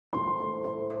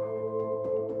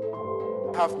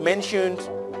have mentioned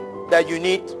that you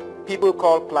need people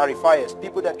called clarifiers,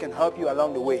 people that can help you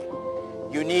along the way.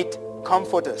 You need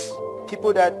comforters,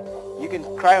 people that you can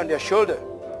cry on their shoulder.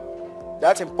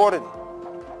 That's important.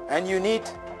 And you need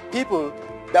people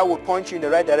that will point you in the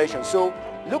right direction. So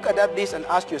look at that list and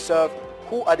ask yourself,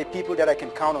 who are the people that I can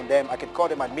count on them? I can call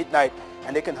them at midnight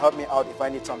and they can help me out if I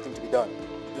need something to be done.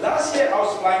 Last year I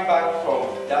was flying back from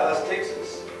Dallas,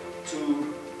 Texas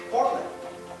to Portland.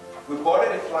 We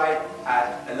boarded a flight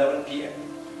at 11 p.m.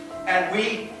 and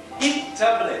we hit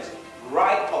turbulence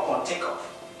right upon takeoff.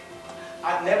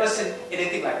 I've never seen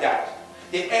anything like that.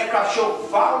 The aircraft shook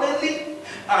violently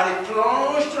and it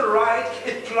plunged to the right,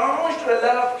 it plunged to the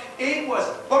left. It was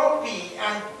bumpy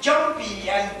and jumpy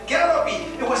and gallopy.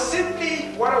 It was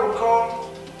simply what I would call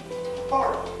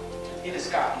horror in the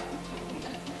sky.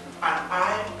 And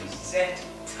I present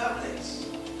turbulence.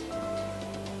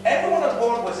 Everyone on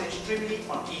board was extremely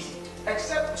uneasy,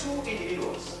 except two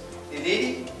individuals. The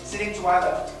lady sitting to our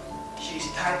left, she's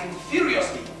typing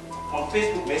furiously on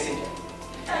Facebook Messenger.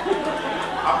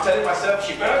 I'm telling myself,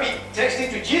 she better be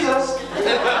texting to Jesus.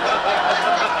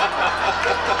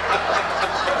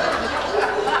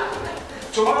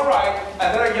 To my right,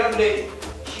 another young lady.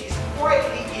 She's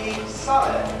quietly eating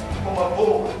salad from a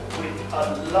bowl with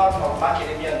a lot of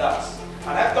macadamia nuts.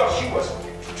 And I thought she was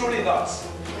truly nuts.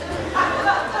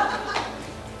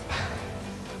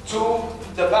 To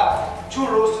the back, 2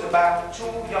 rows to the back, 2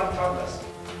 young toddlers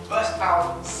burst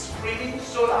out screaming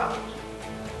so loud.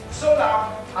 So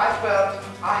loud, I felt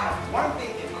I have one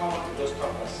thing in common with those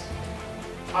toddlers.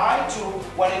 I too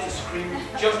wanted to scream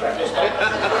just like those toddlers.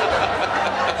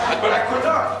 But I could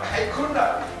not. I could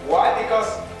not. Why? Because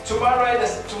to my right,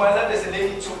 to my left there's a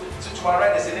lady, to my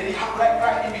right there's a lady,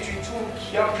 right in between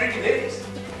 2 young pretty ladies.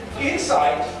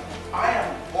 Inside, I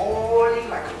am boiling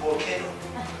like a volcano.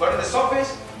 But on the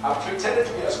surface, I pretended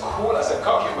to be as cool as a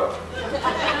cucumber.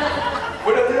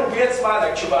 With a little weird smile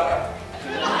like Chewbacca.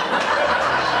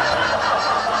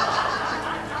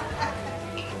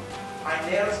 I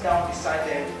knelt down beside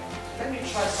them. Let me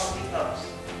try something else.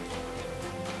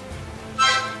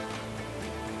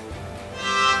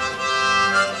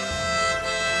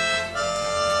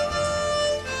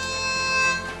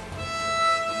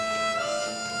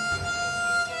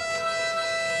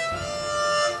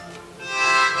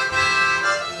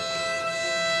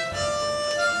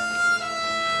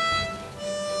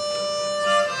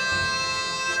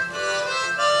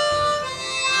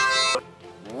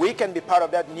 We can be part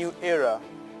of that new era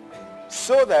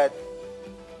so that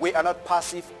we are not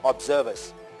passive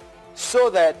observers, so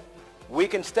that we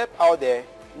can step out there,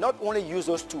 not only use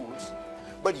those tools,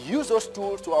 but use those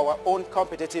tools to our own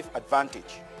competitive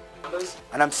advantage.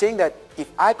 And I'm saying that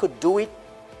if I could do it,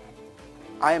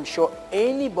 I am sure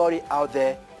anybody out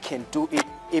there can do it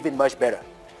even much better.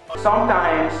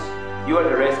 Sometimes you are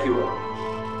the rescuer.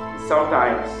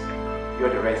 Sometimes you're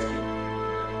the rescue.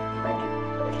 Thank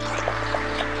you.